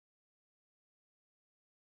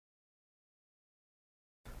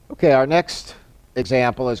Okay, our next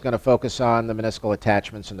example is going to focus on the meniscal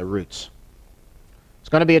attachments and the roots. It's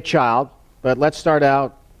going to be a child, but let's start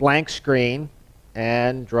out blank screen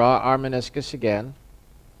and draw our meniscus again.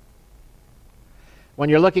 When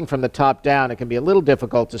you're looking from the top down, it can be a little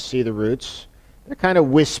difficult to see the roots. They're kind of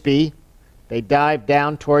wispy. They dive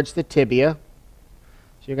down towards the tibia.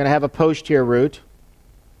 So you're going to have a posterior root.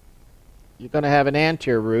 You're going to have an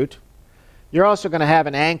anterior root. You're also going to have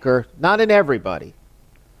an anchor, not in everybody,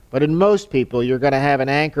 but in most people, you're going to have an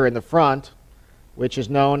anchor in the front, which is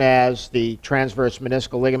known as the transverse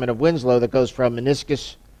meniscal ligament of Winslow that goes from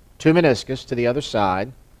meniscus to the other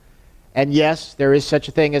side. And yes, there is such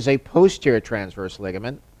a thing as a posterior transverse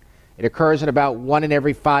ligament. It occurs in about 1 in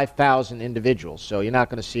every 5,000 individuals, so you're not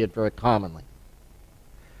going to see it very commonly.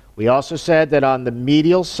 We also said that on the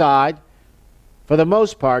medial side, for the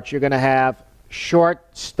most part, you're going to have short,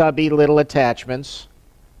 stubby little attachments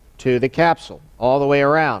to the capsule all the way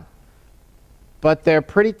around. But they're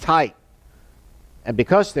pretty tight. And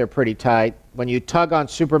because they're pretty tight, when you tug on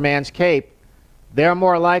Superman's cape, they're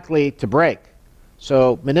more likely to break.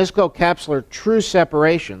 So meniscocapsular true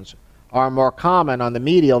separations are more common on the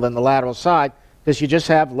medial than the lateral side because you just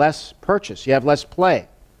have less purchase, you have less play.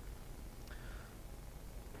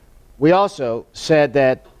 We also said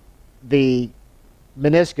that the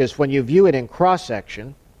meniscus, when you view it in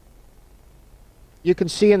cross-section, you can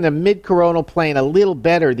see in the mid-coronal plane a little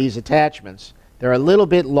better these attachments. They're a little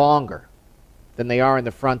bit longer than they are in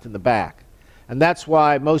the front and the back. And that's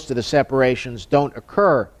why most of the separations don't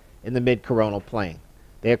occur in the mid-coronal plane.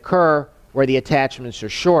 They occur where the attachments are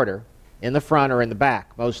shorter, in the front or in the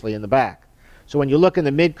back, mostly in the back. So when you look in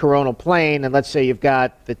the mid-coronal plane, and let's say you've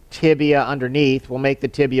got the tibia underneath, we'll make the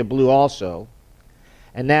tibia blue also.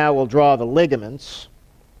 And now we'll draw the ligaments.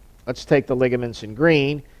 Let's take the ligaments in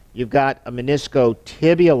green. You've got a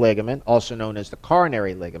meniscotibial ligament, also known as the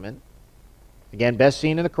coronary ligament. Again, best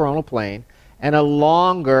seen in the coronal plane. And a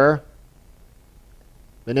longer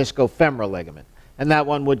meniscofemoral ligament. And that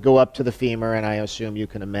one would go up to the femur, and I assume you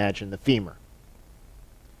can imagine the femur.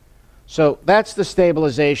 So that's the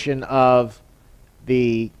stabilization of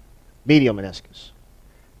the medial meniscus.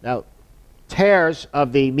 Now, tears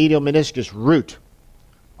of the medial meniscus root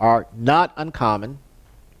are not uncommon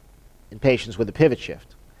in patients with a pivot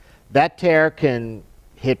shift. That tear can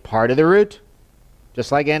hit part of the root,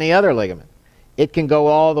 just like any other ligament. It can go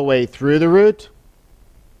all the way through the root.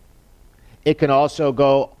 It can also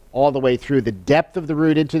go all the way through the depth of the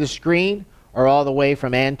root into the screen, or all the way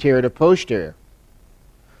from anterior to posterior.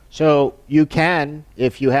 So you can,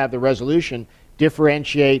 if you have the resolution,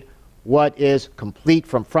 differentiate what is complete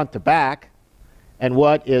from front to back and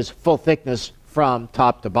what is full thickness from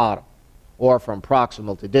top to bottom, or from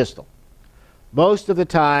proximal to distal. Most of the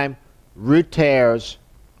time, root tears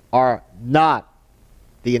are not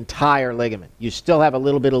the entire ligament. You still have a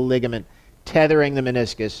little bit of ligament tethering the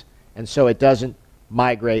meniscus, and so it doesn't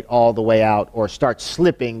migrate all the way out or start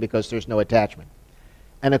slipping because there's no attachment.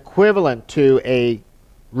 An equivalent to a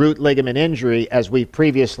root ligament injury, as we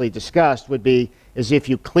previously discussed, would be as if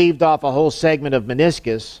you cleaved off a whole segment of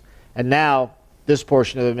meniscus, and now this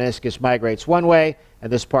portion of the meniscus migrates one way, and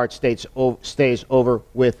this part stays over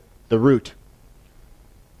with the root.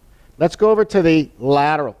 Let's go over to the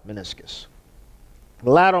lateral meniscus. The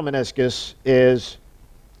lateral meniscus is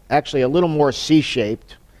actually a little more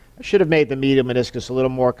C-shaped. I should have made the medial meniscus a little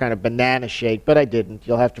more kind of banana-shaped, but I didn't.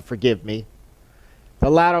 You'll have to forgive me. The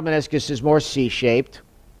lateral meniscus is more C-shaped.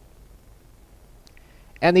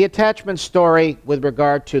 And the attachment story with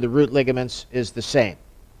regard to the root ligaments is the same.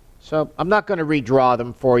 So I'm not going to redraw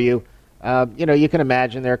them for you. You can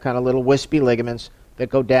imagine they're kind of little wispy ligaments that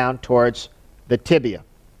go down towards the tibia.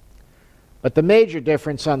 But the major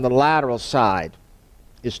difference on the lateral side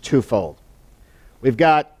is twofold. We've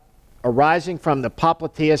got arising from the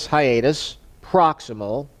popliteus hiatus,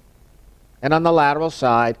 proximal, and on the lateral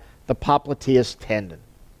side, the popliteus tendon.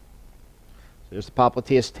 So there's the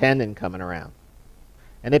popliteus tendon coming around.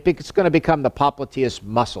 And it's going to become the popliteus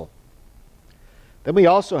muscle. Then we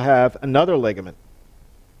also have another ligament.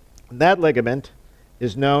 And that ligament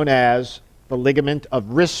is known as the ligament of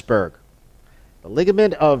Risberg. The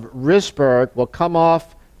ligament of Risberg will come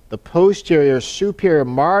off the posterior superior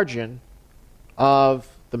margin of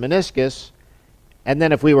the meniscus, and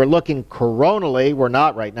then if we were looking coronally, we're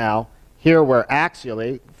not right now, here we're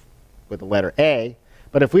axially with the letter A,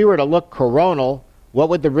 but if we were to look coronal, what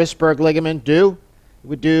would the Risberg ligament do? It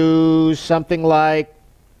would do something like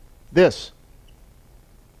this.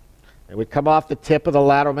 It would come off the tip of the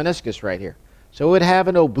lateral meniscus right here. So it would have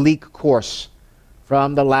an oblique course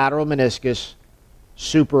from the lateral meniscus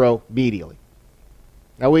superomedially.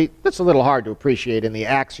 Now, that's a little hard to appreciate in the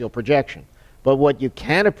axial projection, but what you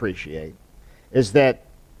can appreciate is that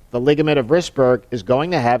the ligament of Rissberg is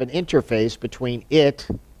going to have an interface between it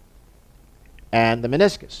and the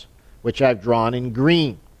meniscus, which I've drawn in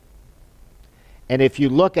green. And if you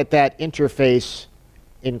look at that interface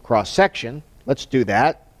in cross-section, let's do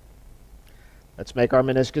that. Let's make our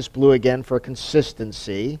meniscus blue again for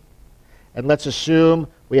consistency. And let's assume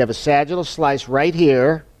we have a sagittal slice right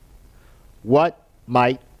here. What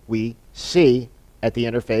might we see at the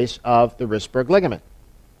interface of the Rissberg ligament?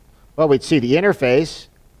 Well, we'd see the interface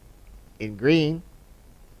in green.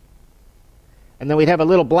 And then we'd have a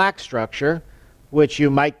little black structure, which you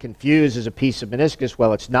might confuse as a piece of meniscus.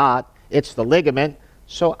 Well, it's not. It's the ligament.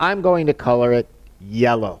 So I'm going to color it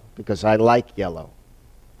yellow because I like yellow.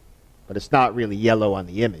 But it's not really yellow on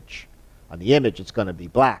the image. On the image, it's going to be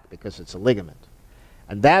black because it's a ligament.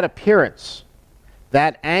 And that appearance,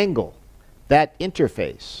 that angle, that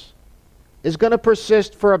interface is going to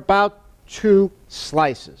persist for about 2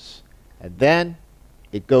 slices. And then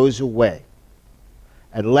it goes away.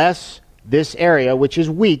 Unless this area, which is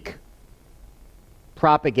weak,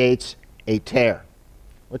 propagates a tear,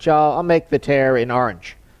 which I'll make the tear in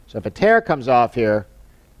orange. So if a tear comes off here,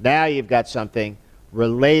 now you've got something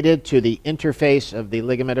related to the interface of the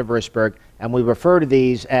ligament of Rissberg, and we refer to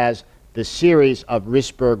these as the series of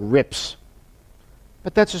Rissberg rips.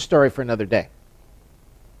 But that's a story for another day.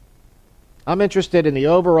 I'm interested in the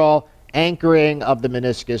overall anchoring of the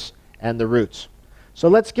meniscus and the roots. So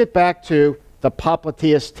let's get back to the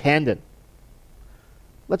popliteus tendon.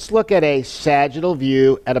 Let's look at a sagittal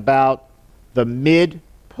view at about the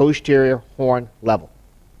mid-posterior horn level.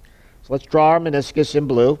 So let's draw our meniscus in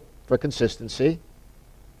blue for consistency.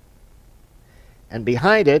 And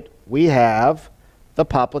behind it, we have the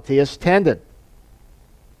popliteus tendon,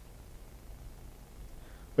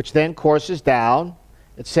 which then courses down.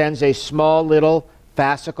 It sends a small little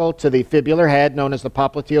fascicle to the fibular head, known as the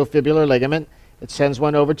popliteofibular ligament. It sends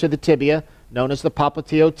one over to the tibia, known as the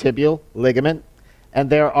popliteotibial ligament. And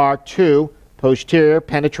there are 2 posterior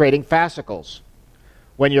penetrating fascicles.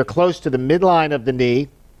 When you're close to the midline of the knee,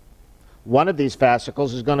 one of these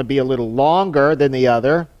fascicles is going to be a little longer than the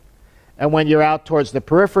other. And when you're out towards the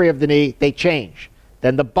periphery of the knee, they change.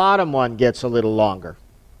 Then the bottom one gets a little longer.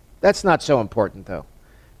 That's not so important, though.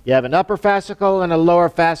 You have an upper fascicle and a lower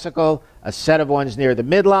fascicle, a set of ones near the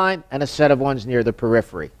midline, and a set of ones near the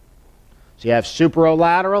periphery. So you have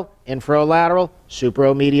superolateral, infralateral,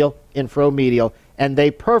 superomedial, inframedial, and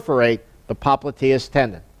they perforate the popliteus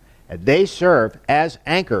tendon. And they serve as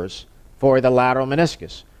anchors for the lateral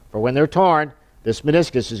meniscus. For when they're torn, this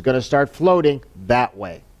meniscus is going to start floating that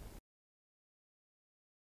way.